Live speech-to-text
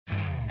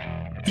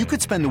You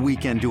could spend the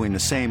weekend doing the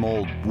same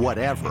old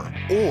whatever,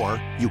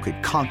 or you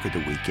could conquer the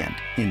weekend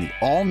in the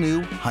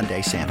all-new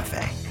Hyundai Santa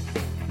Fe.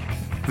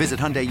 Visit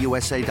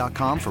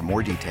HyundaiUSA.com for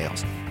more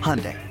details.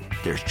 Hyundai,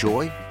 there's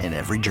joy in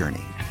every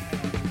journey.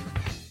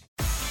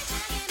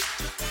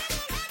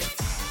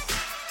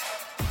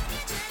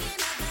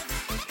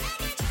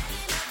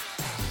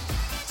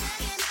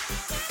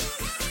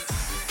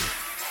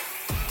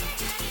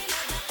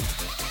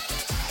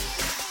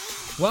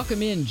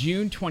 Welcome in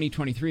June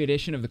 2023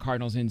 edition of the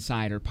Cardinals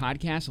Insider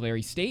Podcast.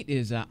 Larry State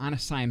is on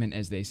assignment,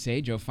 as they say.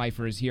 Joe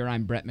Pfeiffer is here.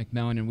 I'm Brett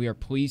McMillan, and we are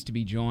pleased to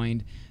be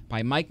joined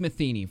by Mike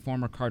Matheny,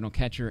 former Cardinal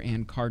catcher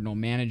and Cardinal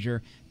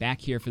manager,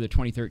 back here for the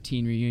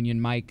 2013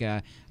 reunion. Mike,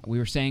 we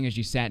were saying as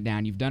you sat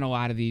down, you've done a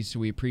lot of these, so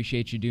we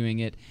appreciate you doing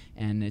it,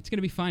 and it's going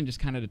to be fun just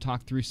kind of to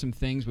talk through some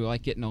things. We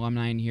like getting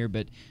alumni in here,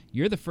 but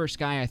you're the first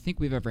guy I think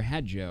we've ever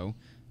had, Joe,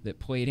 that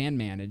played and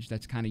managed.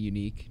 That's kind of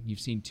unique. You've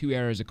seen two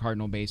eras of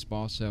Cardinal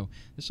baseball, so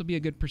this will be a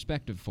good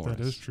perspective for us.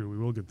 That is true. We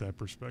will get that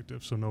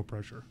perspective, so no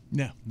pressure.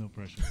 Yeah, no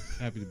pressure.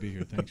 Happy to be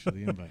here. Thanks for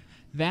the invite.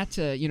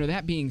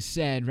 That being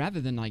said,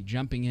 rather than like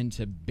jumping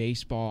into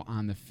baseball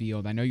on the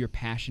field, I know you're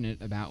passionate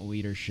about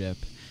leadership.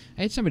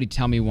 I had somebody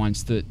tell me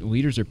once that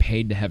leaders are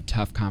paid to have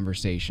tough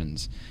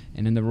conversations.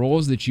 And in the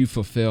roles that you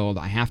fulfilled,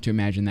 I have to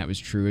imagine that was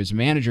true. As a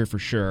manager, for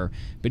sure,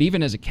 but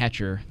even as a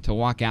catcher, to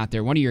walk out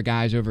there, one of your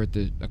guys over at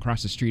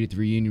across the street at the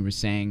reunion was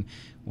saying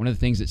one of the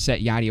things that set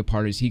Yachty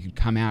apart is he could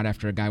come out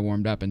after a guy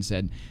warmed up and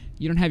said,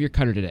 "You don't have your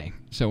cutter today,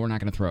 so we're not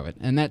going to throw it."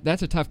 And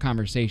that's a tough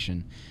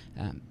conversation.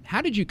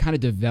 How did you kind of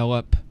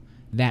develop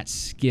that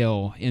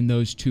skill in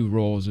those two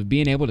roles of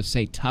being able to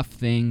say tough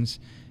things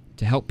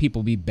to help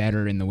people be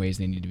better in the ways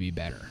they need to be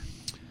better?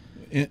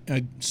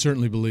 I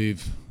certainly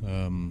believe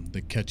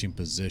the catching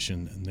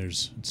position, and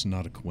it's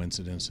not a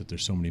coincidence that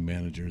there's so many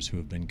managers who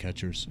have been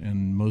catchers,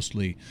 and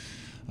mostly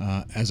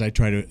as I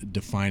try to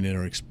define it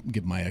or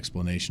give my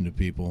explanation to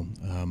people,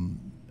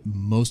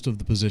 most of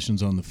the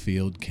positions on the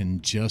field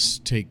can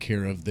just take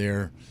care of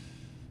their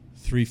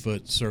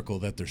 3-foot circle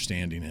that they're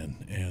standing in,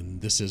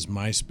 and this is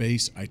my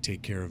space. I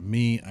take care of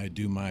me. I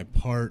do my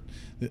part.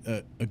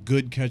 A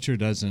good catcher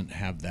doesn't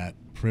have that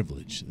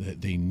privilege.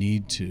 That they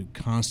need to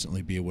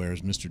constantly be aware,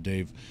 as Mr.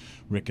 Dave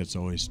Ricketts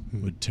always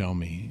would tell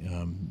me,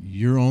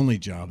 your only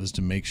job is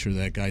to make sure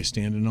that guy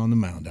standing on the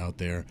mound out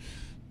there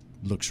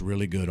looks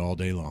really good all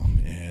day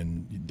long,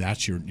 and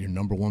that's your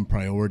number one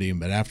priority.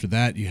 But after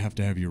that, you have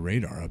to have your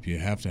radar up. You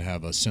have to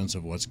have a sense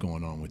of what's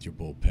going on with your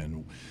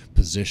bullpen,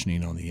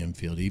 positioning on the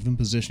infield, even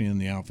positioning in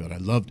the outfield. I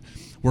loved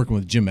working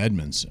with Jim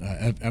Edmonds.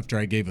 After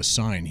I gave a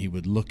sign, he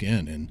would look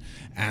in and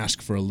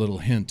ask for a little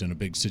hint in a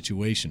big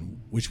situation.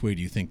 Which way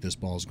do you think this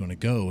ball is going to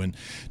go? And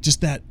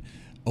just that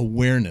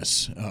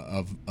awareness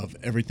of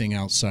everything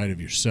outside of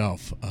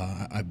yourself,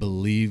 I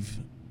believe,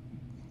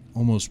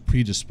 almost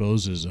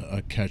predisposes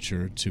a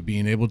catcher to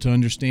being able to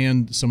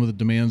understand some of the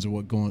demands of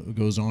what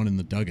goes on in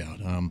the dugout.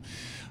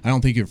 I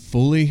don't think you're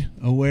fully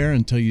aware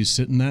until you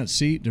sit in that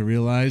seat to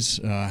realize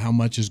how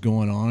much is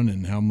going on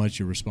and how much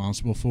you're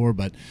responsible for.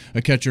 But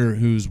a catcher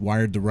who's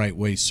wired the right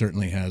way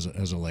certainly has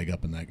a leg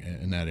up in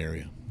that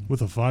area.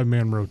 With a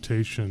 5-man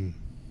rotation,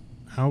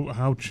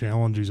 how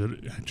challenging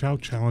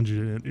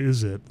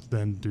is it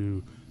then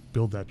to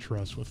build that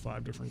trust with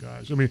 5 different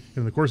guys? I mean,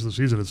 in the course of the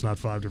season, it's not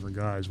 5 different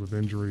guys with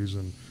injuries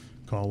and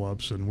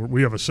call-ups, and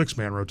we have a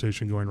 6-man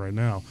rotation going right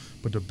now,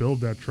 but to build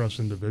that trust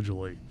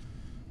individually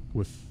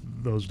with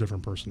those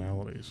different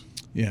personalities.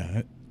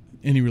 Yeah,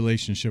 any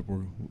relationship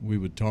we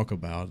would talk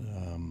about,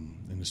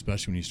 and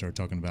especially when you start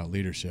talking about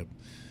leadership,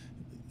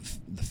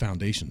 the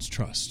foundation's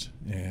trust.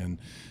 And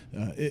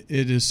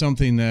it is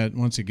something that,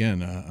 once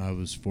again, I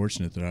was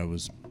fortunate that I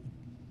was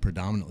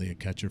predominantly a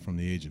catcher from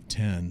the age of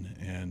 10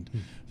 and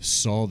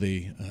saw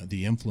the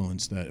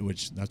influence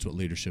that's what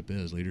leadership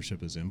is.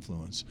 Leadership is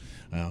influence,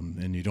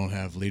 and you don't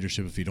have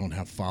leadership if you don't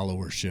have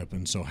followership.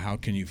 And so how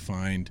can you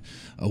find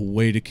a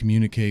way to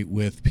communicate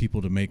with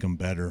people to make them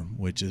better,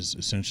 which is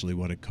essentially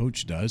what a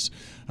coach does.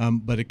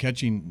 But a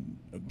catching,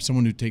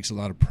 someone who takes a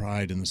lot of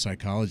pride in the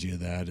psychology of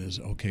that is,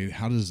 okay,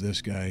 how does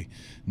this guy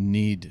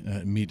need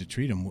me to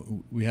treat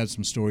him? We had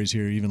some stories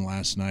here even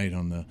last night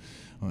on the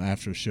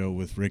after show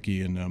with Ricky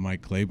and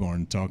Mike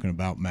Claiborne talking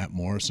about Matt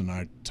Morris and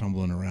I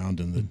tumbling around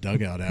in the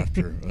dugout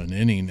after an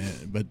inning.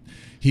 But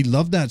he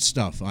loved that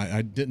stuff.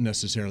 I didn't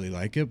necessarily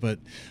like it, but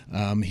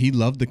he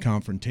loved the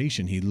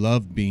confrontation. He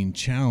loved being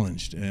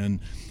challenged.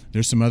 And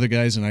there's some other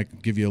guys, and I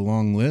could give you a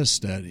long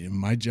list, that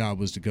my job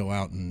was to go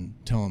out and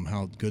tell them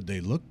how good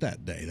they looked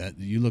that day, that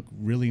you look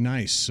really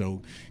nice,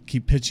 so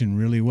keep pitching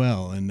really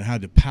well, and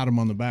had to pat them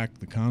on the back,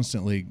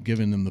 constantly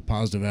giving them the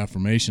positive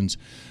affirmations.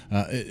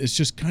 It's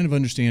just kind of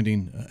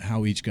understanding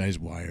how each guy's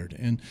wired.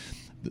 And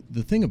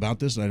the thing about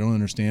this that I don't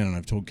understand, and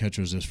I've told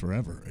catchers this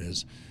forever,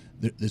 is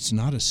it's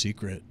not a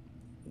secret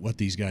what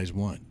these guys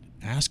want.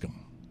 Ask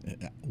them.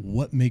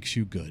 What makes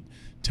you good?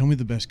 Tell me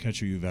the best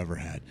catcher you've ever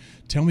had.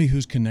 Tell me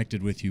who's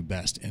connected with you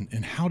best,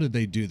 and how did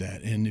they do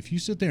that? And if you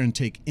sit there and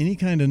take any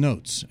kind of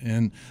notes,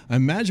 and I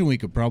imagine we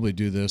could probably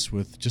do this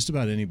with just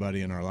about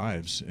anybody in our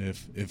lives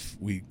if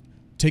we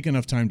take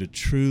enough time to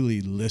truly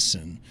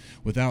listen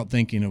without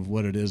thinking of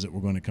what it is that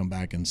we're going to come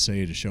back and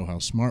say to show how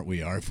smart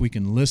we are. If we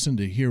can listen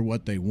to hear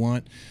what they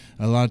want,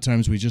 a lot of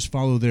times we just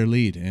follow their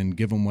lead and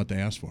give them what they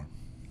ask for.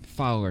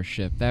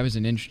 Followership. That was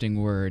an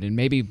interesting word, and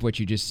maybe what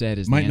you just said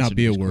is might the not answer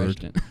be to a this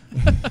word.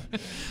 question.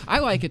 I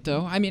like it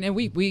though. I mean, and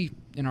we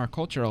in our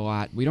culture a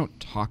lot, we don't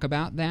talk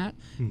about that,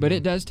 but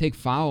it does take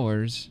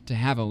followers to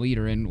have a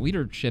leader, and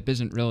leadership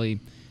isn't really,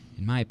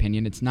 in my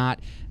opinion, it's not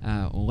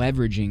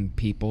leveraging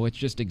people. It's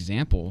just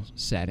example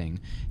setting.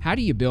 How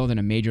do you build in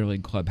a major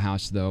league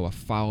clubhouse, though, a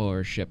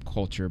followership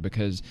culture?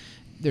 Because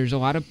there's a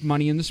lot of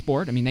money in the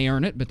sport. I mean, they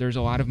earn it, but there's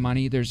a lot of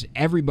money. There's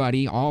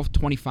everybody, all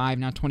 25,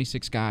 now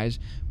 26 guys,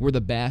 were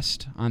the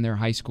best on their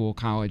high school,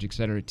 college, et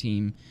cetera,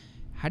 team.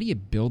 How do you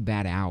build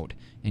that out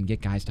and get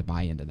guys to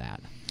buy into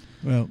that?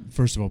 Well,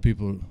 first of all,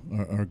 people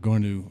are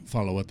going to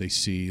follow what they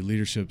see.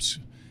 Leadership's,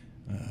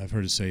 I've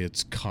heard it say,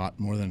 it's caught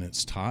more than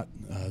it's taught.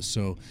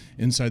 So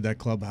inside that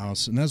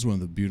clubhouse, and that's one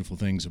of the beautiful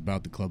things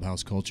about the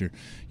clubhouse culture,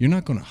 you're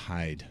not going to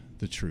hide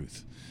the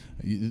truth.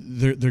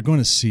 They're going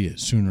to see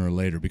it sooner or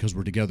later because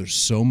we're together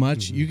so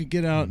much. You could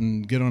get out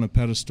and get on a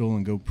pedestal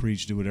and go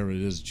preach, do whatever it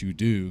is that you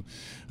do.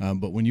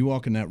 But when you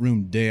walk in that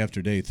room day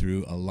after day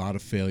through a lot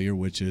of failure,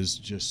 which is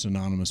just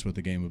synonymous with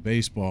the game of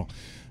baseball,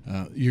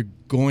 you're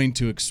going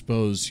to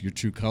expose your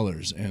true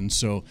colors. And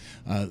so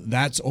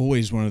that's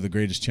always one of the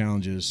greatest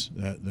challenges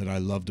that I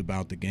loved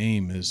about the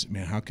game is,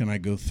 man, how can I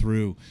go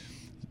through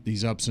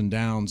these ups and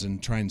downs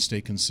and try and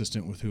stay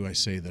consistent with who I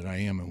say that I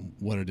am and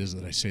what it is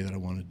that I say that I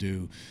want to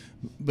do.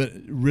 But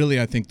really,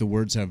 I think the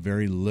words have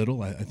very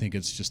little. I think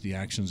it's just the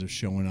actions of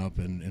showing up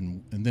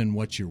and then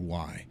what's your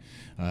why?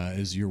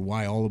 Is your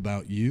why all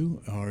about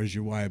you, or is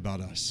your why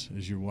about us?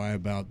 Is your why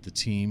about the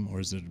team,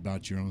 or is it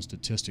about your own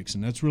statistics?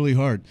 And that's really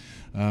hard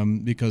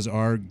because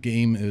our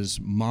game is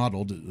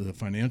modeled, the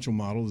financial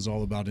model is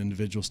all about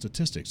individual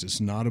statistics.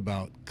 It's not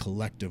about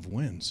collective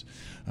wins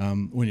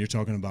when you're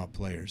talking about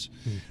players.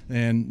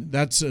 And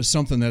that's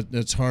something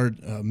that's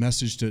hard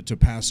message to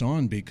pass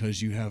on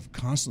because you have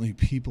constantly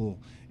people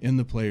in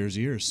the players'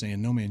 ears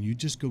saying, no, man, you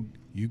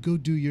go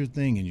do your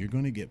thing and you're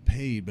going to get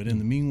paid. But in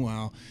the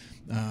meanwhile,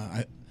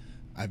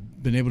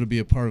 I've been able to be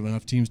a part of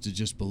enough teams to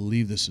just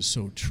believe this is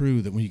so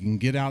true that when you can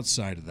get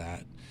outside of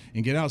that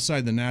and get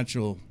outside the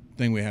natural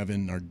thing we have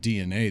in our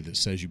DNA that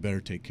says you better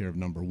take care of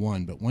number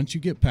one. But once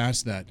you get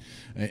past that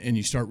and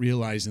you start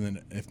realizing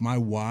that if my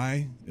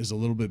why is a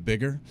little bit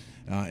bigger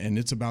and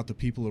it's about the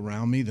people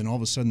around me, then all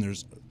of a sudden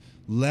there's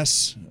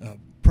less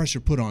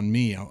pressure put on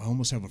me. I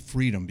almost have a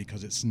freedom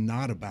because it's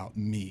not about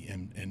me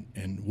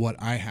and what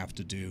I have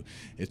to do.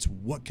 It's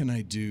what can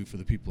I do for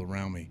the people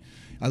around me.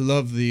 I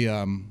love the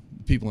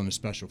people in the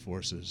special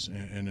forces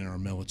and in our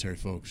military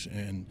folks,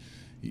 and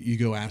you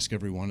go ask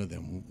every one of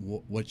them,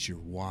 what's your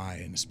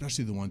why? And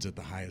especially the ones at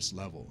the highest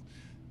level.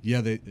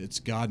 Yeah, it's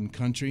God and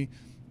country,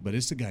 but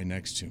it's the guy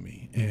next to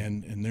me.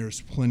 And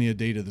there's plenty of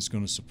data that's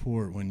going to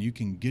support when you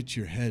can get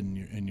your head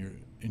and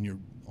your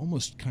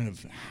almost kind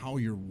of how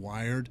you're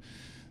wired,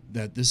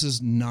 that this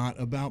is not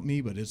about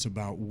me, but it's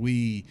about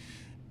we,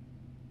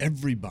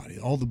 everybody,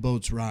 all the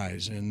boats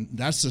rise. And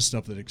that's the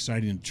stuff that's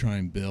exciting to try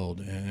and build.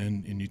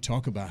 And you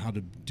talk about how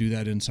to do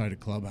that inside a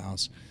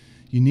clubhouse.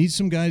 You need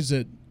some guys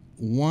that,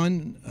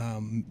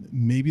 one,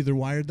 maybe they're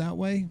wired that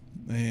way,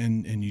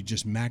 and you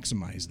just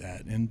maximize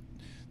that. And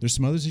there's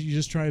some others that you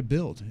just try to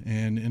build.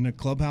 And in a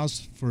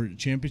clubhouse for a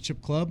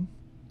championship club,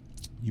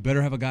 you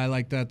better have a guy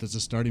like that that's a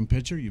starting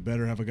pitcher. You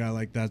better have a guy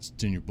like that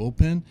that's in your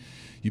bullpen.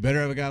 You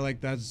better have a guy like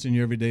that that's in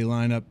your everyday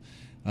lineup.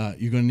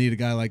 You're going to need a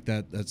guy like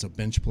that that's a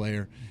bench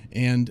player.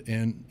 And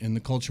in the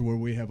culture where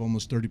we have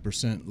almost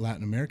 30%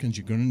 Latin Americans,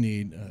 you're going to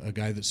need a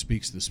guy that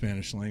speaks the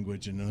Spanish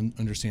language and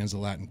understands the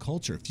Latin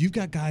culture. If you've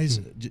got guys,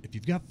 if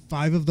you've got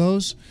 5 of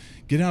those,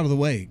 get out of the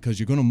way because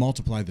you're going to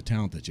multiply the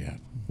talent that you have.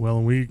 Well,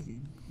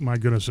 and my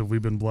goodness, have we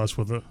been blessed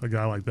with a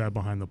guy like that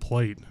behind the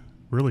plate.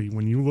 Really,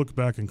 when you look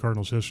back in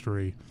Cardinals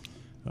history,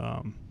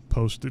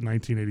 post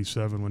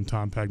 1987 when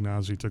Tom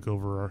Pagnozzi took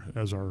over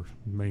as our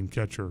main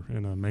catcher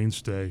and a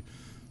mainstay,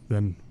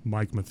 then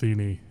Mike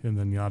Matheny, and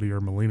then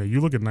Yadier Molina. You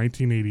look at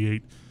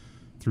 1988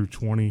 through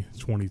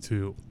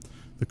 2022,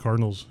 the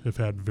Cardinals have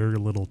had very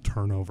little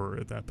turnover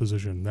at that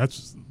position.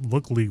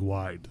 Look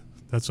league-wide.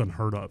 That's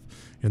unheard of.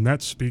 And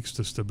that speaks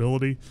to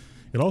stability.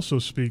 It also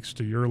speaks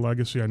to your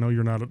legacy. I know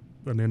you're not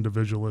an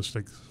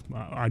individualistic.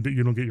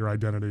 You don't get your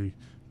identity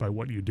by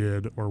what you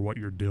did or what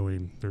you're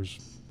doing. There's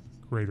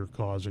greater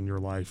cause in your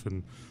life,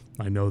 and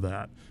I know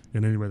that.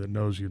 And anybody that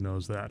knows you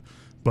knows that.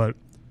 But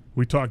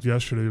we talked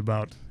yesterday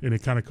about, and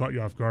it kind of caught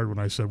you off guard when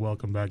I said,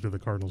 welcome back to the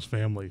Cardinals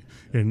family.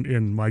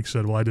 And Mike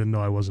said, well, I didn't know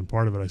I wasn't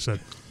part of it.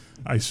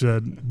 I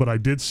said, but I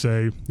did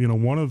say,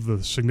 one of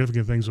the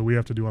significant things that we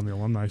have to do on the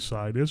alumni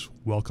side is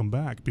welcome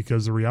back,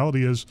 because the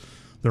reality is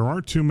there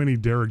aren't too many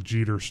Derek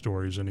Jeter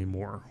stories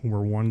anymore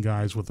where one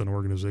guy's with an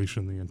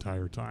organization the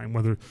entire time,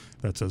 whether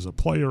that's as a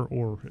player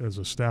or as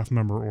a staff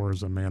member or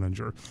as a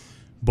manager.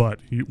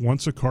 But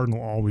once a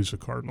Cardinal, always a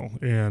Cardinal.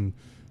 And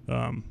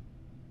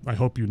I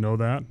hope you know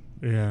that.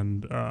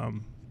 And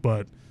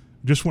but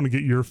just want to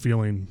get your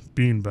feeling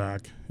being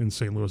back in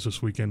St. Louis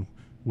this weekend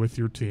with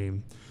your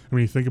team. I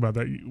mean, you think about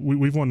that.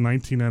 We've won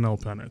 19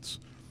 NL pennants.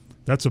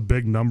 That's a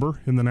big number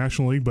in the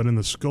National League, but in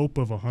the scope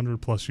of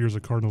 100-plus years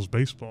of Cardinals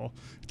baseball,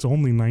 it's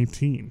only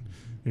 19.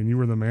 And you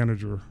were the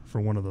manager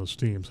for one of those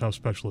teams. How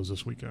special is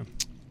this weekend?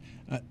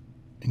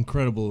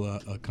 Incredible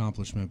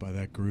accomplishment by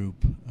that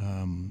group.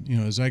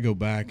 As I go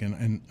back,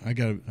 and I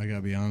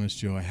gotta be honest,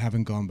 Joe, I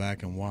haven't gone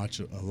back and watched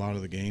a lot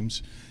of the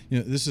games.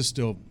 This is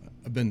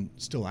I've been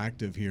still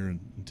active here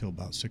until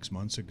about 6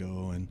 months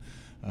ago, and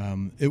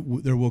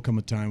there will come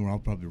a time where I'll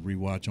probably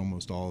rewatch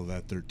almost all of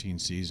that 13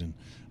 season,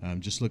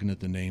 just looking at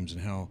the names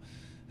and how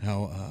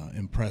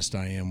impressed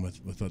I am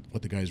with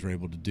what the guys were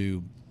able to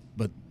do.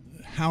 But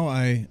how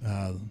I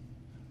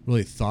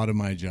really thought of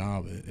my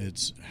job,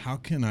 it's how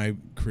can I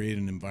create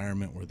an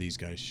environment where these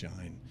guys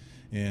shine?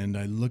 And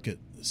I look at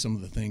some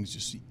of the things,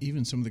 just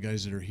even some of the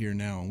guys that are here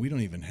now, and we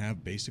don't even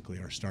have basically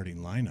our starting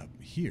lineup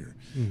here.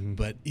 Mm-hmm.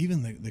 But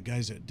even the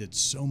guys that did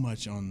so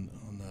much on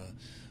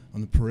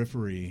the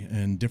periphery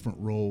and different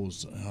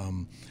roles,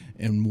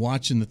 and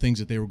watching the things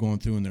that they were going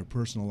through in their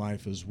personal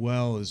life as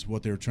well as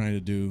what they were trying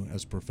to do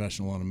as a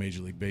professional on a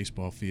Major League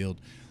Baseball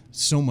field.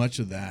 So much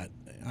of that,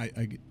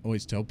 I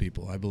always tell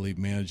people, I believe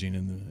managing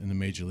in the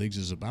major leagues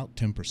is about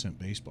 10%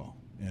 baseball,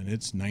 and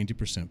it's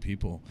 90%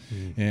 people.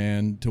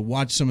 And to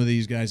watch some of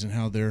these guys and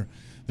how they're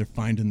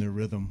finding their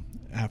rhythm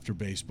after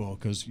baseball,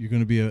 because you're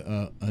going to be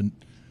an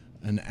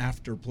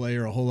after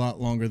player a whole lot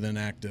longer than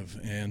active.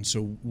 And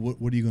so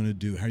what are you going to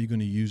do? How are you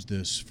going to use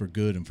this for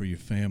good and for your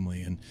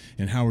family?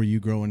 And how are you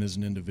growing as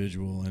an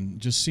individual? And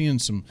just seeing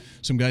some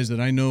guys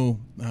that I know,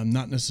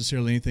 not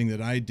necessarily anything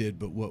that I did,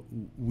 but what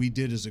we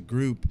did as a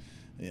group,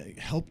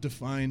 help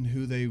define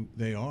who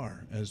they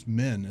are as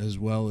men as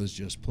well as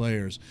just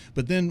players.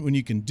 But then when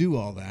you can do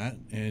all that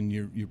and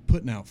you're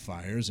putting out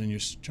fires and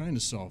you're trying to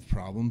solve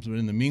problems, but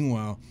in the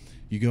meanwhile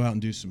you go out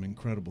and do some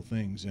incredible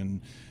things,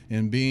 and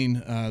being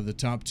the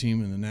top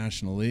team in the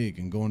National League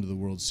and going to the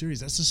World Series,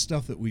 that's the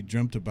stuff that we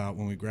dreamt about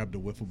when we grabbed a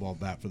wiffle ball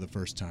bat for the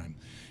first time.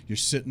 You're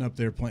sitting up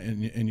there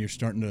playing, and you're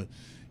starting to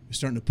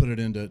put it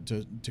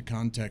into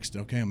context.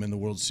 Okay, I'm in the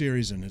World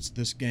Series, and it's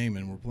this game,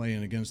 and we're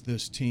playing against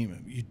this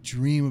team. You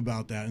dream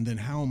about that, and then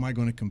how am I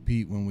going to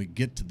compete when we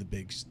get to the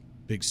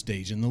big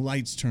stage and the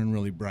lights turn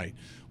really bright?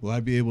 Will I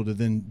be able to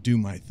then do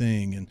my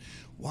thing? And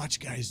watch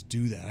guys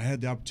do that. I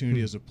had the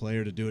opportunity as a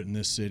player to do it in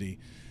this city.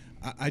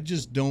 I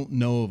just don't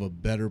know of a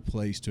better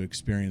place to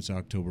experience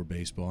October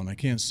baseball, and I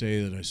can't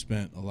say that I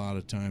spent a lot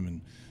of time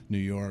in New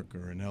York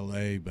or in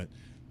L.A., but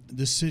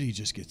this city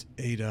just gets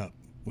ate up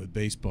with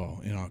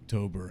baseball in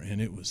October,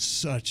 and it was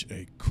such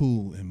a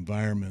cool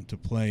environment to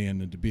play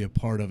in and to be a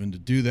part of, and to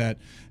do that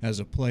as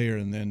a player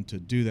and then to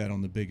do that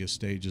on the biggest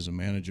stage as a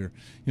manager.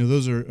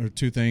 Those are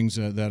two things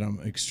that I'm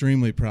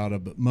extremely proud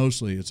of, but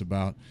mostly it's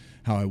about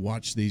how I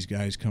watched these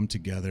guys come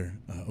together,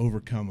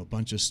 overcome a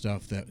bunch of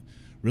stuff that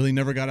really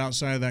never got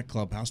outside of that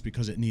clubhouse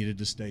because it needed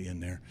to stay in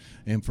there,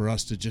 and for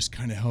us to just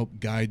kind of help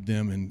guide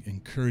them and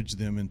encourage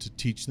them and to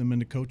teach them and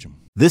to coach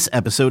them. This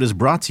episode is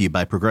brought to you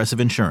by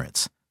Progressive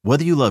Insurance.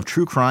 Whether you love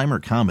true crime or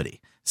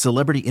comedy,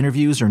 celebrity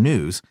interviews or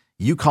news,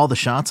 you call the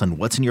shots on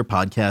what's in your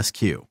podcast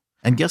queue.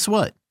 And guess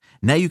what?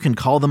 Now you can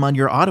call them on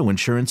your auto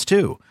insurance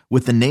too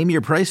with the Name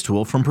Your Price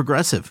tool from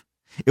Progressive.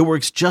 It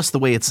works just the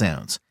way it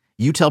sounds.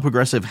 You tell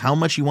Progressive how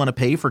much you want to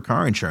pay for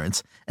car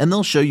insurance, and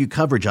they'll show you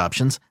coverage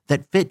options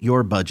that fit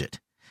your budget.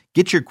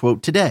 Get your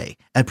quote today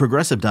at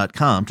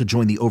Progressive.com to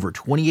join the over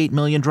 28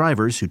 million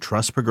drivers who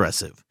trust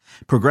Progressive.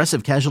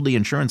 Progressive Casualty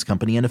Insurance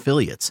Company and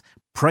Affiliates.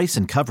 Price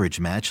and coverage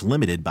match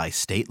limited by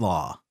state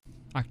law.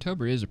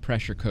 October is a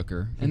pressure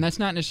cooker, and that's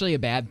not necessarily a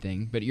bad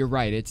thing, but you're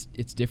right.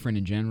 It's different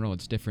in general.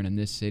 It's different in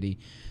this city.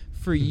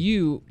 For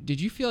you,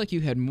 did you feel like you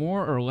had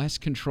more or less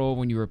control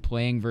when you were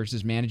playing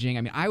versus managing?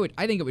 I mean,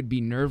 I think it would be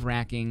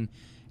nerve-wracking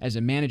as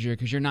a manager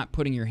because you're not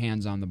putting your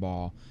hands on the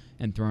ball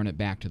and throwing it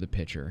back to the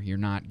pitcher. You're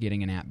not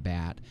getting an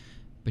at-bat,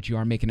 but you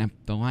are making up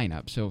the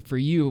lineup. So for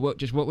you,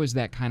 what was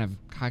that kind of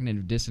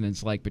cognitive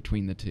dissonance like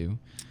between the two?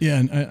 Yeah,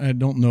 and I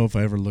don't know if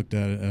I ever looked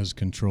at it as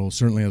control.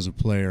 Certainly as a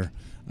player,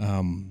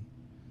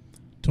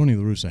 Tony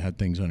La Russa had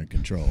things under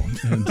control,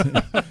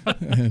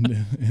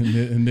 and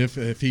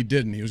if he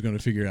didn't, he was going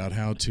to figure out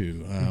how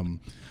to.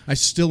 I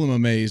still am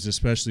amazed,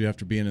 especially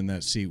after being in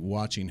that seat,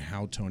 watching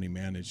how Tony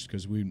managed,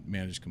 because we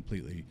managed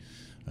completely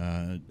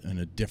in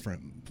a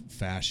different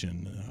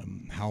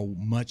fashion, how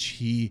much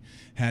he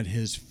had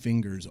his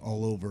fingers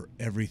all over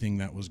everything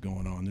that was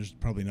going on. There's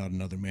probably not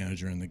another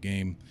manager in the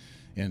game,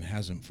 and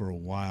hasn't for a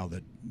while,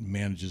 that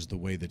manages the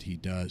way that he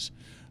does.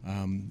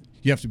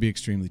 You have to be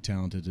extremely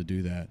talented to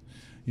do that.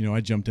 I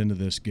jumped into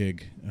this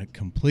gig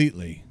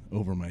completely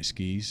over my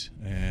skis,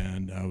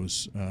 and I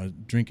was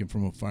drinking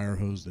from a fire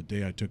hose the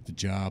day I took the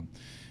job.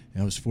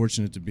 And I was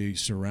fortunate to be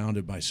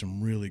surrounded by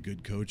some really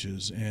good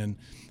coaches, and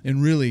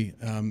really,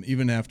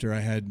 even after I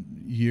had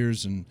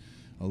years and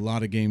a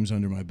lot of games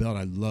under my belt,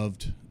 I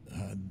loved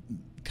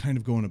kind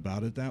of going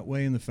about it that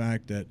way, and the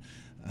fact that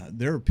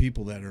there are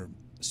people that are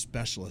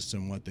specialists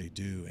in what they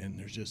do, and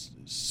there's just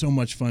so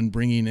much fun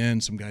bringing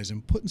in some guys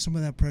and putting some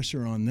of that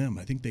pressure on them.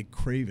 I think they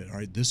crave it. All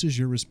right, this is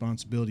your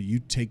responsibility. You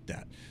take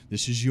that.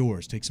 This is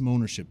yours. Take some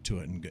ownership to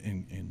it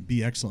and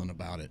be excellent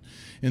about it.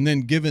 And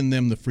then giving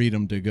them the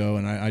freedom to go.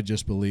 And I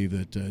just believe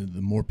that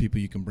the more people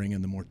you can bring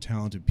in, the more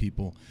talented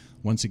people,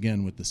 once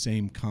again, with the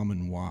same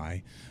common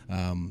why.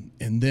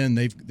 And then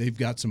they've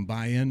got some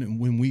buy-in. And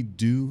when we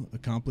do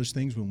accomplish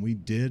things, when we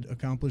did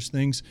accomplish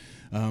things,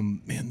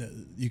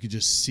 you could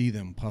just see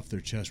them puff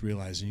their chest,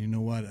 realizing, you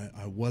know what,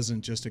 I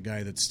wasn't just a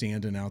guy that's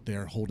standing out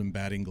there holding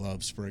batting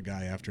gloves for a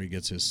guy after he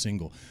gets his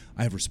single.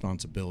 I have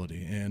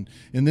responsibility. And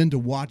then to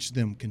watch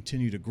them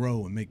continue to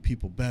grow and make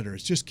people better, it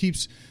just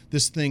keeps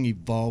this thing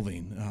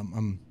evolving.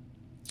 I'm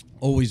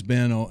always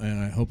been,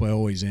 and I hope I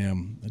always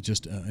am,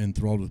 just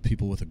enthralled with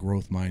people with a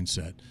growth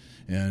mindset.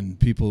 And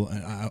people,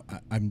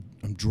 I'm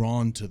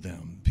drawn to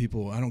them.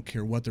 People, I don't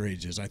care what their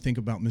age is. I think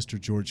about Mr.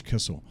 George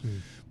Kissel.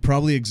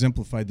 Probably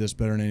exemplified this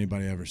better than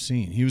anybody I've ever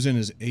seen. He was in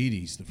his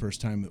 80s the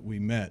first time that we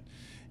met,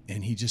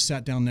 and he just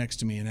sat down next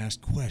to me and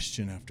asked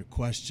question after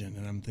question.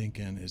 And I'm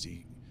thinking,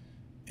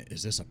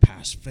 is this a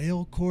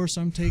pass-fail course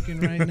I'm taking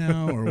right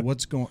now, or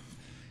what's going on?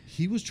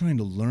 He was trying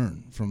to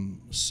learn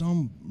from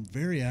some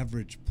very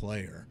average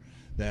player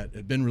that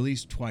had been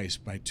released twice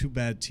by two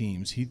bad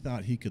teams. He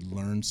thought he could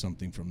learn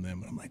something from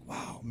them. And I'm like,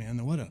 wow, man,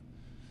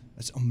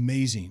 that's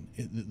amazing.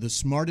 The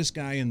smartest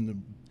guy in the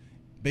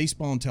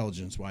baseball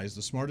intelligence-wise,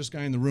 the smartest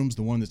guy in the room is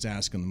the one that's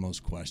asking the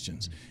most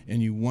questions.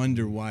 And you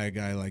wonder why a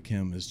guy like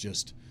him is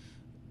just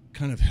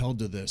kind of held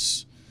to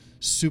this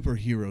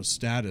superhero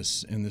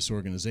status in this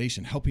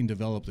organization, helping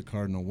develop the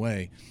Cardinal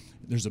way.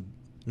 There's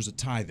a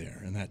tie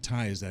there, and that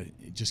tie is that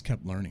it just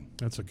kept learning.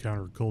 That's a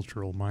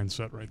countercultural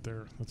mindset right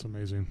there. That's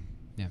amazing.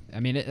 Yeah, I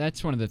mean,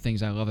 that's one of the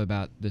things I love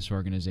about this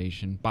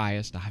organization.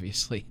 Biased,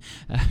 obviously,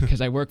 because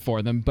I work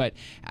for them. But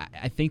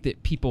I think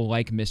that people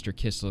like Mr.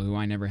 Kissel, who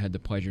I never had the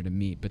pleasure to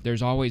meet, but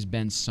there's always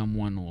been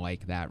someone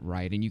like that,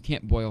 right? And you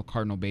can't boil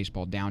Cardinal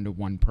baseball down to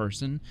one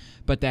person,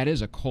 but that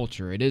is a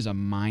culture. It is a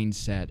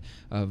mindset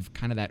of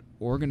kind of that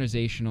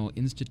organizational,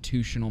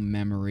 institutional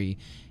memory.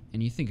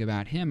 And you think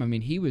about him, I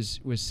mean, he was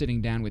sitting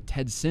down with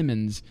Ted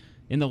Simmons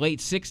in the late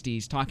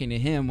 60s, talking to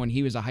him when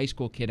he was a high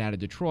school kid out of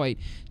Detroit,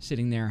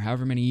 sitting there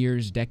however many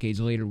years, decades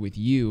later with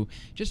you.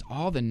 Just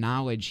all the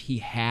knowledge he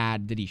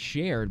had that he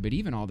shared, but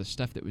even all the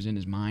stuff that was in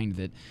his mind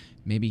that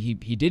maybe he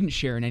didn't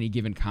share in any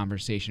given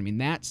conversation. I mean,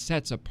 that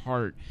sets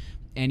apart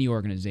any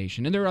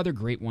organization. And there are other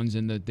great ones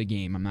in the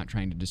game. I'm not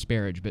trying to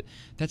disparage, but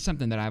that's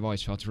something that I've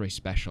always felt is really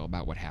special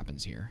about what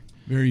happens here.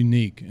 Very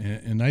unique.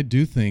 And I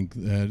do think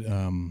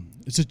that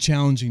it's a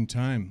challenging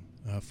time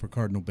for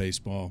Cardinal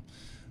baseball.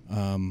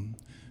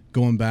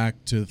 Going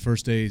back to the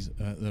first days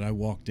that I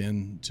walked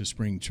into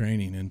spring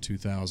training in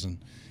 2000,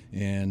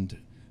 and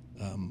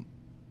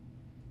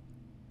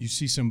you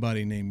see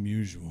somebody named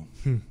Musial,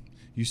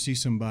 you see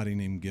somebody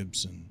named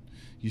Gibson,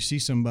 you see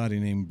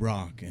somebody named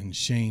Brock and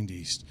Shane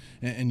East,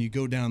 and you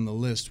go down the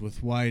list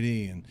with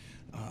Whitey and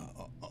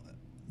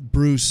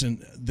Bruce,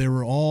 and they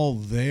were all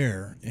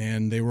there,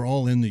 and they were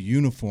all in the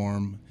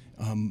uniform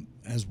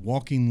as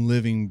walking,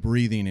 living,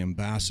 breathing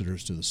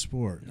ambassadors to the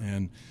sport.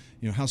 And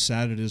you know how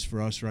sad it is for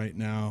us right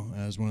now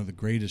as one of the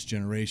greatest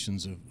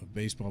generations of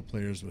baseball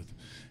players, with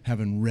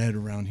having red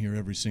around here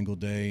every single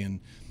day.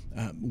 And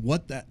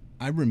what that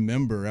I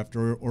remember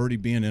after already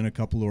being in a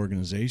couple of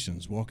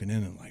organizations, walking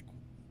in and like,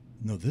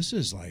 no, this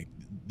is like,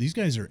 these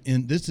guys are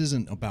in, this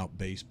isn't about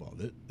baseball.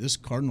 This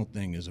Cardinal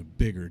thing is a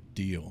bigger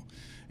deal.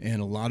 And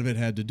a lot of it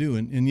had to do,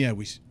 and yeah,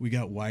 we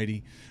got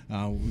Whitey,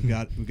 we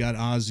got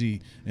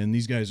Ozzie, and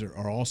these guys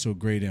are also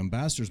great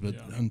ambassadors. But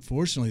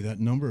unfortunately, that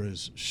number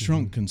has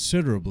shrunk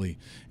considerably.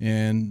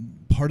 And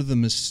part of the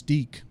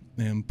mystique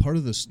and part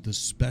of the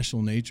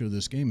special nature of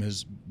this game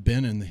has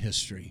been in the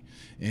history,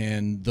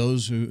 and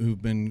those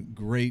who've been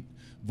great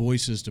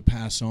voices to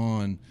pass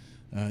on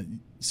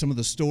some of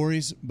the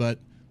stories. But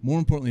more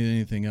importantly than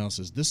anything else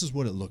is this is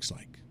what it looks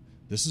like.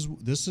 This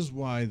is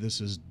why this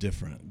is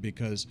different,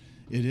 because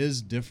it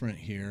is different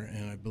here,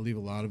 and I believe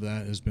a lot of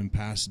that has been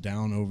passed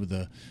down over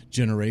the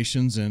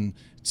generations, and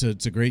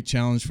it's a great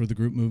challenge for the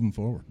group moving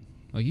forward.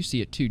 Well, you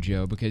see it too,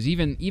 Joe, because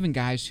even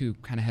guys who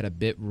kind of had a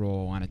bit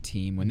role on a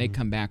team, when they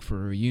come back for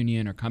a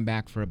reunion or come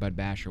back for a Bud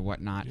Bash or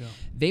whatnot,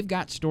 they've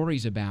got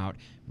stories about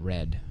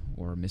Red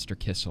or Mr.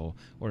 Kissel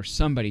or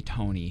somebody,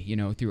 Tony,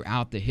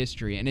 throughout the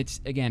history. And it's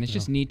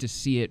just neat to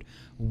see it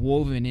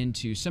woven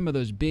into some of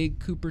those big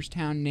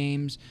Cooperstown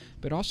names,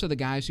 but also the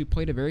guys who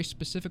played a very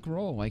specific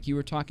role, like you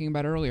were talking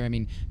about earlier. I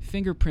mean,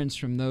 fingerprints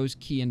from those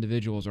key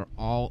individuals are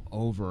all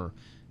over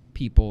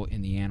people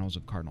in the annals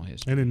of Cardinal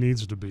history. And it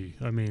needs to be.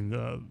 I mean,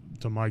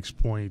 to Mike's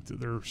point,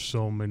 there are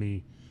so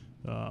many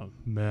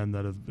men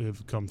that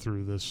have come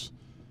through this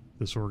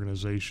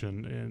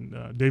organization.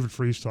 And David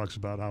Freese talks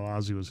about how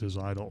Ozzie was his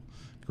idol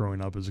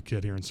growing up as a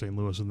kid here in St.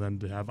 Louis, and then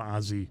to have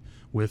Ozzie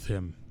with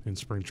him in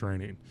spring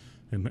training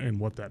and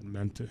what that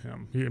meant to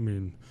him. I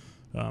mean,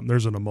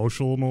 there's an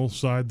emotional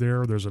side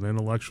there. There's an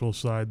intellectual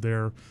side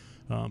there.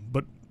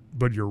 But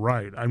but you're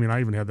right. I mean,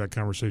 I even had that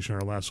conversation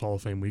in our last Hall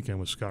of Fame weekend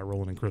with Scott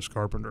Rowland and Chris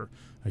Carpenter.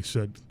 I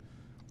said,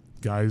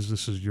 guys,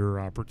 this is your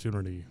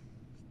opportunity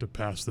to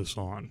pass this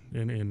on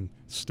and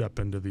step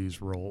into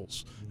these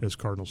roles as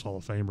Cardinals Hall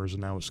of Famers.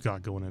 And now with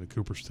Scott going into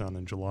Cooperstown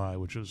in July,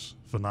 which is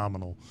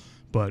phenomenal.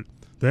 But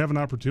they have an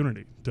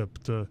opportunity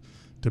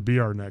to be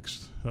our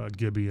next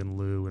Gibby and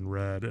Lou and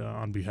Red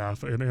on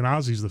behalf. And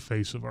Ozzy's the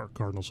face of our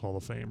Cardinals Hall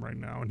of Fame right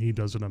now, and he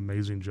does an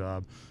amazing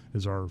job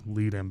as our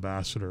lead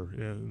ambassador.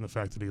 And the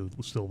fact that he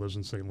still lives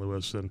in St.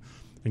 Louis and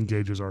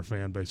engages our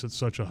fan base at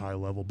such a high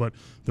level. But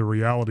the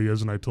reality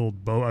is, and I've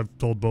told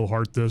Bo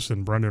Hart this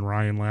and Brendan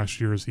Ryan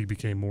last year as he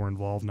became more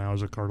involved now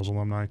as a Cardinals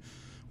alumni,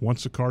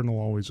 once a Cardinal,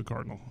 always a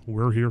Cardinal.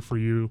 We're here for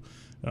you.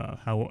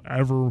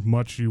 However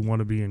much you want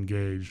to be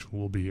engaged,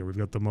 we'll be here. We've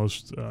got the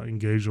most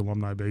engaged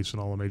alumni base in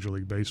all of Major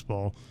League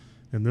Baseball,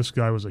 and this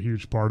guy was a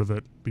huge part of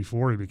it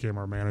before he became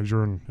our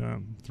manager, and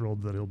I'm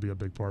thrilled that he'll be a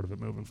big part of it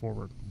moving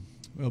forward.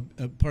 Well,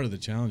 part of the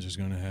challenge is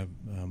going to have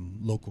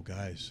local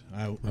guys.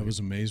 I was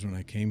amazed when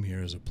I came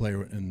here as a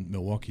player in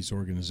Milwaukee's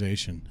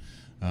organization,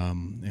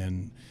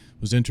 and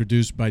was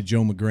introduced by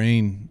Joe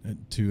McGrain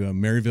to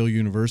Maryville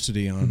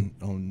University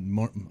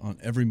on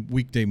every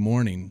weekday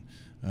morning.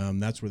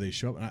 That's where they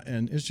show up,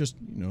 and it's just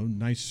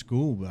nice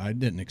school. But I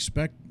didn't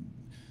expect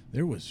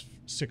there was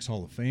 6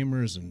 Hall of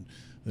Famers and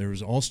there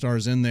was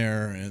all-stars in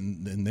there,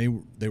 and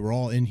they were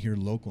all in here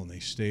local, and they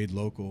stayed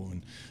local,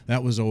 and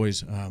that was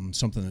always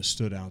something that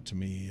stood out to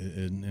me.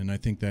 And I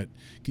think that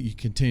you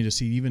continue to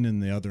see even in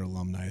the other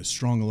alumni, a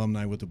strong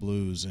alumni with the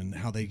Blues, and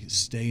how they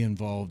stay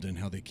involved and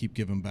how they keep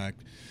giving back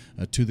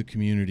to the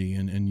community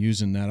and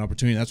using that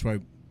opportunity. That's why.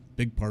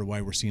 Big part of why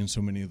we're seeing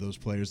so many of those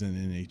players in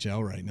the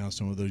NHL right now.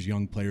 Some of those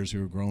young players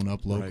who are growing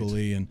up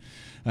locally,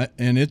 right.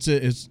 and it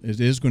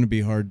is going to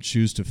be hard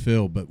shoes to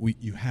fill. But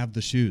you have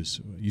the shoes.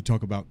 You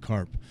talk about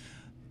Carp.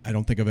 I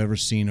don't think I've ever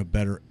seen a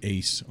better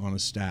ace on a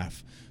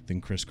staff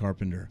than Chris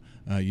Carpenter.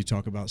 You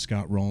talk about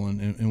Scott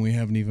Rowland, and we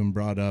haven't even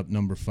brought up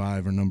number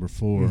 5 or number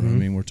 4. Mm-hmm. I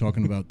mean, we're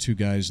talking about 2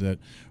 guys that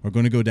are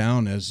going to go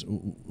down as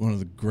one of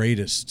the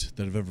greatest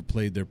that have ever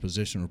played their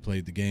position or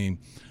played the game.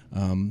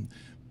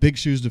 Big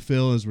shoes to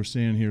fill as we're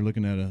standing here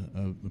looking at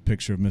a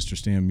picture of Mr.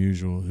 Stan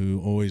Musial, who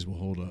always will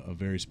hold a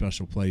very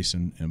special place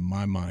in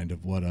my mind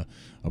of what a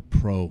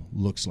pro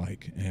looks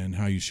like and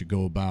how you should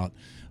go about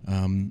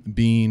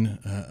being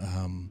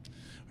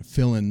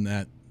filling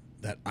that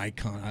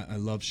icon. I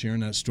love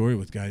sharing that story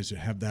with guys who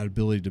have that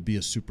ability to be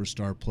a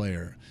superstar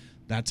player.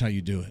 That's how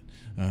you do it.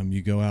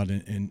 You go out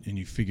and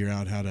you figure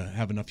out how to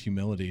have enough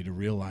humility to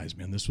realize,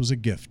 man, this was a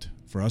gift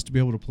for us to be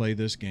able to play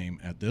this game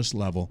at this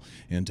level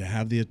and to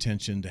have the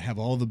attention, to have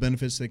all the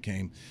benefits that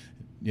came.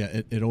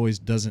 Yeah, it always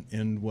doesn't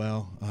end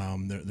well.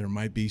 There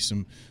might be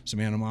some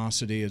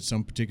animosity at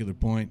some particular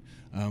point,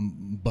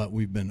 but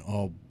we've been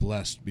all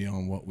blessed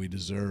beyond what we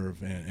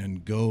deserve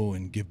and go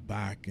and give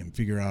back and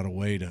figure out a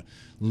way to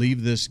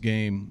leave this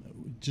game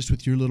just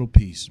with your little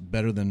piece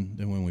better than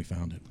when we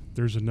found it.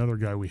 There's another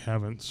guy we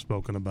haven't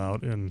spoken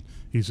about, and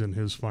he's in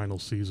his final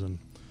season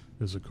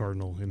as a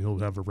Cardinal, and he'll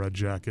have a red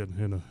jacket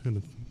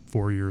in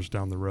 4 years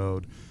down the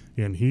road.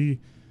 And he,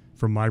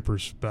 from my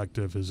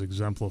perspective, has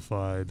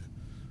exemplified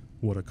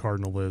what a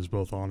Cardinal is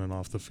both on and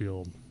off the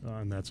field,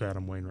 and that's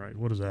Adam Wainwright.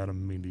 What does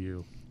Adam mean to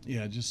you?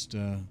 Yeah, just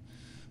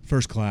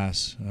first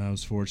class. I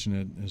was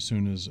fortunate as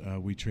soon as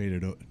we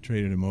traded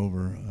him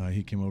over.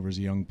 He came over as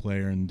a young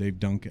player, and Dave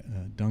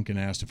Duncan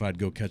asked if I'd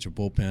go catch a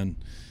bullpen.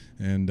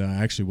 And I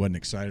actually wasn't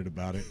excited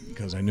about it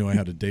because I knew I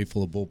had a day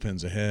full of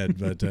bullpens ahead.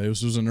 But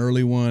this was an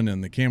early one,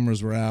 and the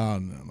cameras were out,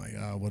 and I'm like,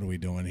 oh, what are we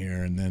doing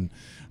here? And then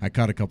I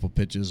caught a couple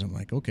pitches. I'm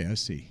like, okay, I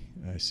see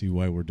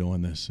why we're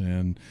doing this.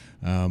 And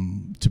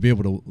to be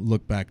able to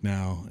look back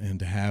now and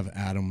to have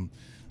Adam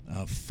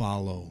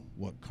follow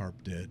what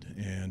Carp did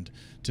and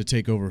to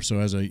take over. So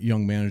as a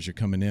young manager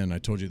coming in, I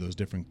told you those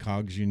different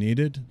cogs you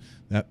needed.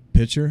 That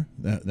pitcher,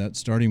 that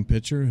starting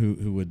pitcher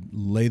who would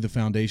lay the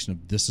foundation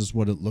of this is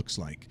what it looks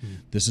like.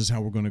 This is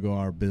how we're going to go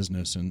our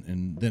business,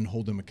 and then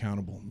hold them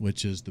accountable,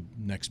 which is the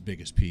next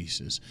biggest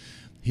piece.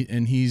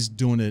 He's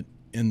doing it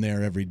in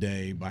there every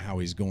day by how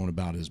he's going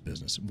about his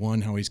business.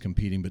 1, how he's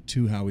competing, but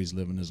 2, how he's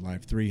living his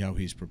life. 3, how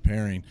he's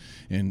preparing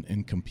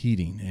and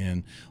competing.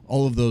 And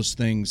all of those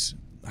things,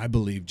 I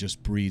believe,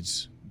 just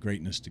breeds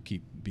greatness to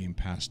keep being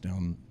passed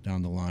down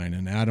the line.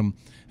 And Adam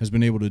has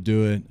been able to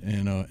do it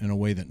in a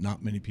way that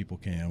not many people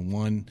can.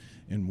 One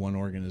in one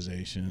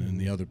organization, and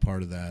the other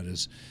part of that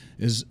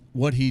is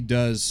what he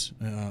does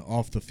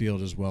off the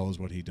field as well as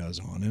what he does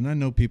on. And I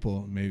know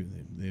people maybe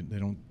they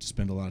don't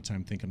spend a lot of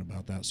time thinking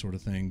about that sort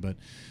of thing, but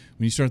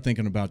when you start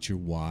thinking about your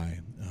why,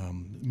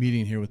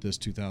 meeting here with this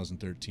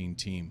 2013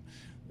 team,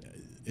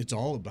 it's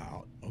all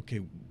about,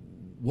 okay,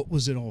 what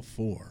was it all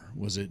for?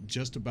 Was it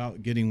just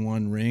about getting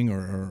one ring,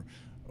 or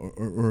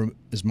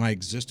is my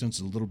existence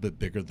a little bit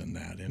bigger than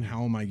that? And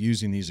how am I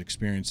using these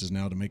experiences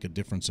now to make a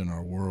difference in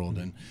our world?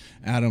 And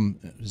Adam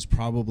has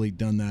probably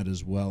done that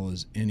as well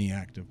as any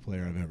active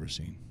player I've ever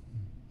seen.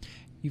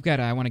 You've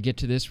got, I want to get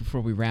to this before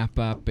we wrap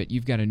up, but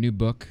you've got a new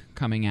book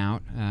coming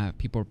out.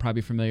 People are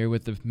probably familiar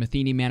with the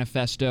Matheny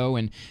Manifesto,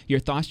 and your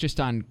thoughts just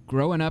on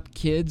growing up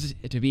kids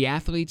to be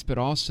athletes, but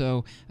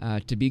also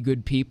to be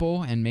good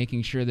people and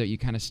making sure that you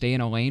kind of stay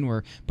in a lane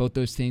where both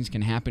those things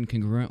can happen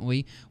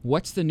congruently.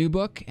 What's the new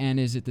book, and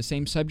is it the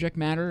same subject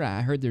matter?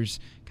 I heard there's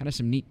kind of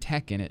some neat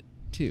tech in it,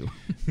 too.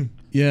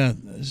 Yeah,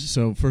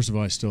 so first of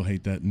all, I still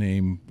hate that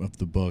name of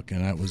the book,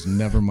 and that was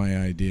never my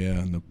idea,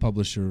 and the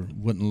publisher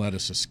wouldn't let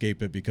us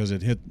escape it because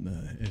it hit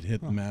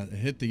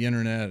the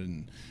internet,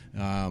 and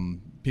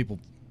people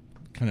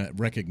kind of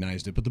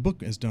recognized it. But the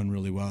book has done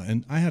really well,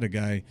 and I had a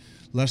guy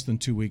less than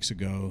 2 weeks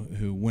ago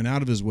who went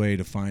out of his way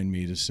to find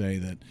me to say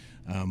that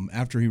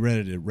after he read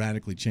it, it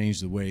radically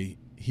changed the way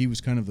he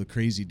was kind of the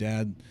crazy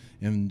dad,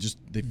 and just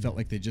they felt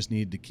like they just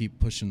needed to keep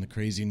pushing the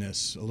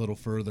craziness a little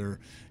further,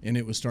 and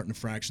it was starting to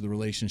fracture the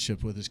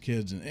relationship with his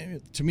kids.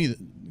 And to me,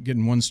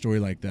 getting one story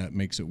like that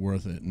makes it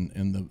worth it.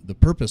 And the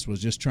purpose was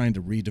just trying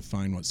to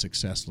redefine what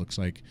success looks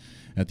like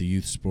at the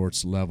youth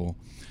sports level.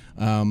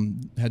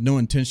 Had no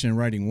intention of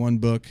writing one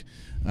book,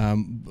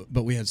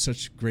 but we had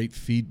such great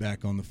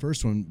feedback on the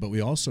first one. But we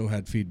also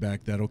had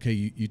feedback that, okay,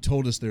 you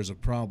told us there's a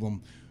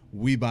problem,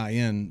 we buy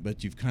in,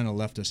 but you've kind of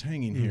left us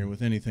hanging here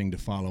with anything to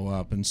follow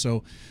up. And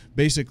so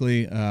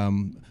basically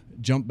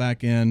jump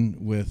back in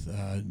with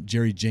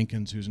Jerry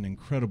Jenkins, who's an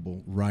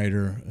incredible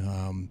writer.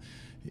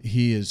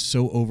 He is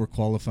so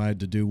overqualified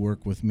to do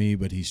work with me,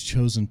 but he's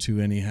chosen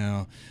to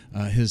anyhow.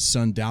 His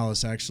son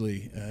Dallas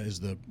actually is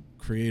the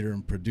creator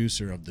and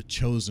producer of The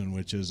Chosen,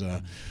 which is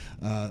a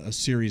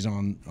series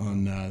on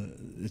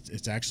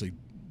it's actually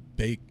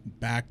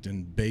backed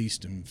and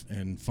based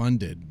and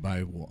funded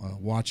by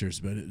watchers,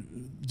 but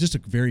just a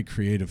very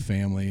creative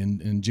family.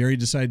 And Jerry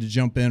decided to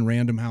jump in.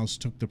 Random House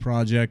took the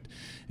project,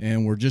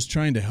 and we're just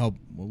trying to help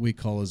what we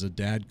call as a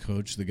dad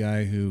coach, the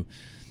guy who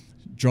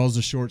draws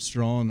the short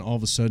straw and all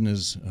of a sudden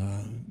is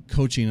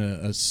coaching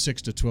a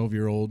 6 to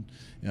 12-year-old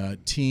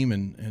team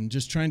and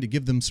just trying to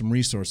give them some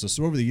resources.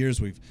 So over the years,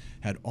 we've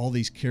had all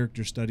these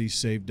character studies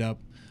saved up.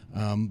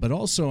 But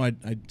also, I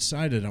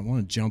decided I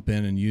want to jump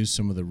in and use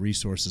some of the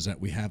resources that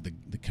we have,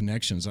 the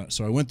connections.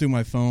 So I went through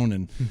my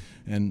phone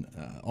and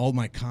all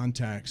my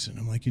contacts, and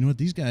I'm like, you know what,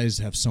 these guys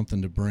have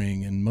something to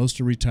bring, and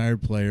most are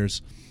retired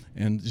players.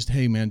 And just,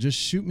 hey, man, just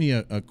shoot me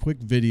a quick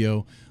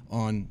video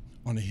on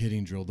a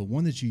hitting drill, the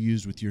one that you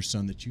used with your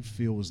son that you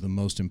feel was the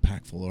most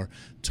impactful, or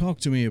talk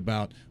to me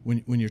about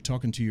when you're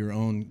talking to your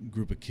own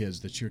group of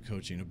kids that you're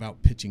coaching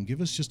about pitching. Give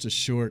us just a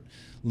short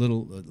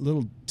little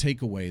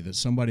takeaway that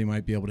somebody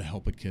might be able to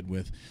help a kid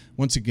with.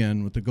 Once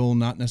again, with the goal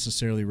not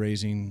necessarily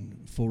raising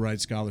full ride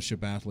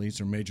scholarship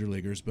athletes or major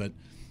leaguers, but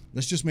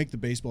let's just make the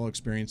baseball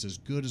experience as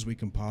good as we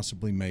can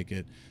possibly make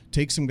it.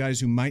 Take some guys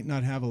who might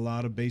not have a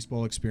lot of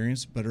baseball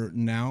experience but are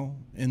now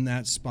in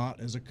that spot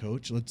as a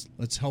coach.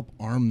 Let's help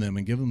arm them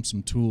and give them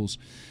some tools.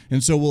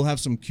 And so we'll have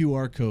some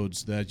QR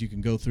codes that you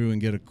can go through and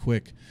get a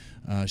quick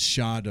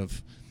shot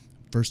of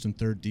first and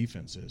third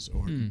defenses,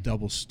 or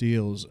double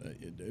steals,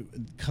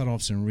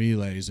 cutoffs and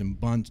relays,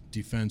 and bunt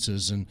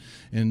defenses. And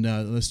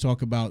let's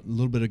talk about a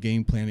little bit of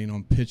game planning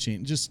on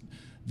pitching. Just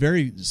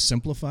very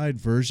simplified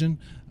version,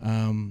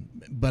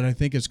 but I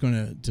think it's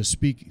going to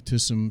speak to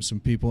some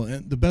people.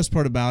 And the best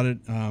part about it,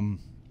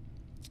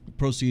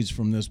 proceeds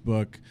from this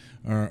book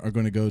are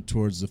going to go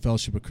towards the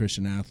Fellowship of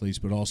Christian Athletes,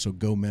 but also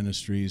Go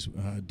Ministries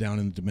down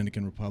in the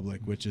Dominican Republic,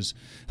 which is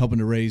helping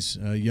to raise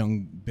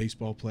young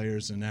baseball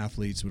players and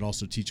athletes, but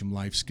also teach them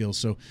life skills.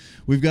 So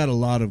we've got a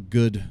lot of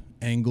good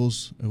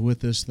angles with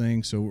this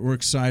thing, so we're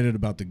excited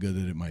about the good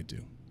that it might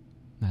do.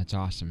 That's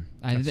awesome.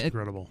 That's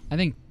incredible. I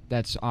think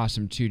that's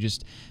awesome, too,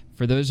 just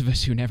for those of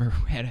us who never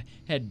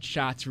had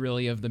shots,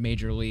 really, of the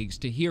major leagues,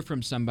 to hear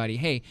from somebody,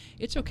 hey,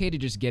 it's okay to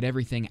just get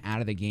everything out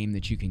of the game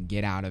that you can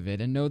get out of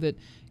it, and know that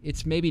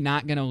it's maybe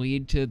not going to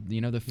lead to,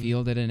 the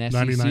field at an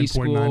SEC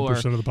school or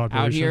of the population,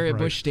 out here at right.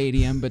 Busch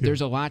Stadium, but there's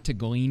a lot to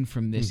glean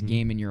from this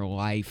game in your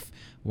life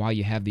while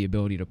you have the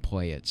ability to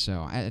play it.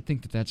 So I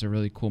think that's a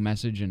really cool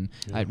message. And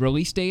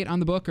release date on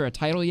the book, or a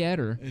title yet?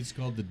 Or it's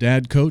called The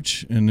Dad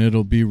Coach, and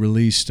it'll be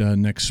released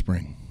next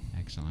spring.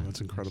 Excellent.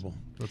 That's incredible.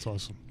 That's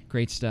awesome.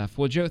 Great stuff.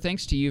 Well, Joe,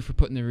 thanks to you for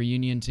putting the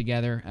reunion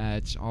together.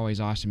 It's always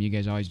awesome. You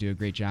guys always do a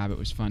great job. It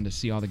was fun to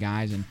see all the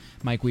guys. And,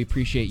 Mike, we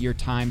appreciate your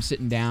time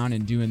sitting down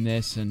and doing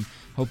this, and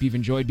hope you've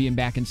enjoyed being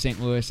back in St.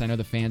 Louis. I know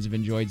the fans have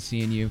enjoyed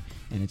seeing you,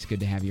 and it's good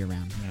to have you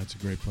around. Yeah, it's a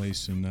great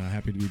place, and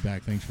happy to be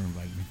back. Thanks for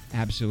inviting me.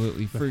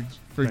 Absolutely.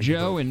 For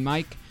Joe and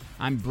Mike,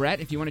 I'm Brett.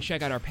 If you want to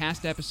check out our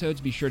past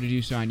episodes, be sure to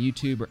do so on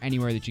YouTube or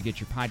anywhere that you get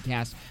your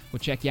podcasts. We'll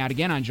check you out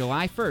again on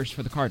July 1st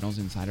for the Cardinals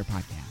Insider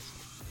Podcast.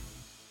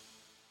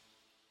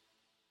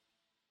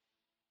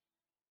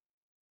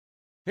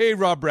 Hey,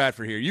 Rob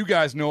Bradford here. You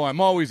guys know I'm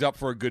always up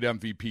for a good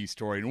MVP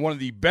story, and one of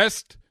the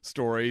best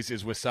stories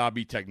is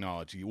Wasabi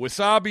Technology.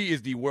 Wasabi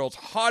is the world's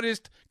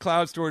hottest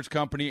cloud storage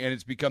company, and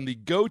it's become the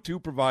go-to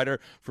provider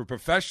for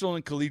professional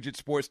and collegiate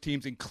sports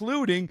teams,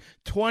 including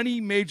 20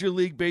 Major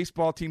League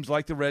Baseball teams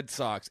like the Red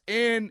Sox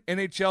and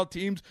NHL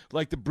teams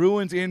like the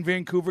Bruins and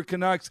Vancouver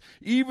Canucks.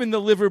 Even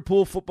the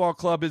Liverpool Football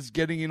Club is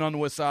getting in on the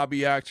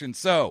Wasabi action.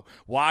 So,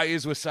 why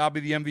is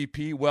Wasabi the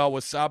MVP? Well,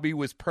 Wasabi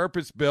was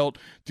purpose-built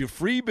to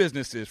free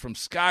businesses from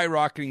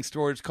skyrocketing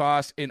storage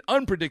costs and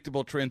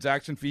unpredictable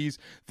transaction fees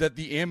that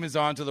the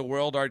Amazons of the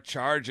world are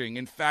charging.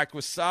 In fact,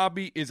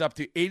 Wasabi is up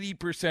to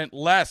 80%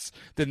 less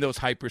than those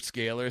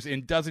hyperscalers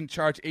and doesn't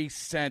charge a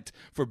cent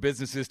for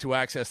businesses to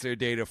access their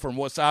data. From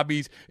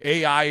Wasabi's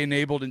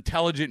AI-enabled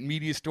intelligent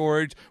media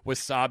storage,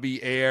 Wasabi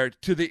Air,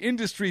 to the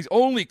industry's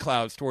only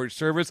cloud storage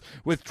service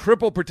with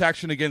triple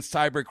protection against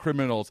cyber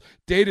criminals,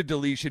 data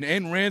deletion,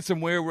 and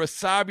ransomware,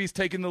 Wasabi's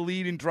taken the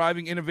lead in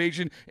driving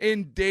innovation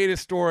in data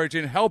storage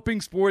and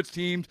helping sports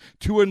teams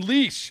to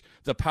unleash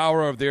the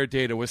power of their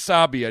data.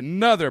 Wasabi,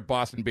 another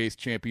Boston-based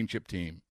championship team.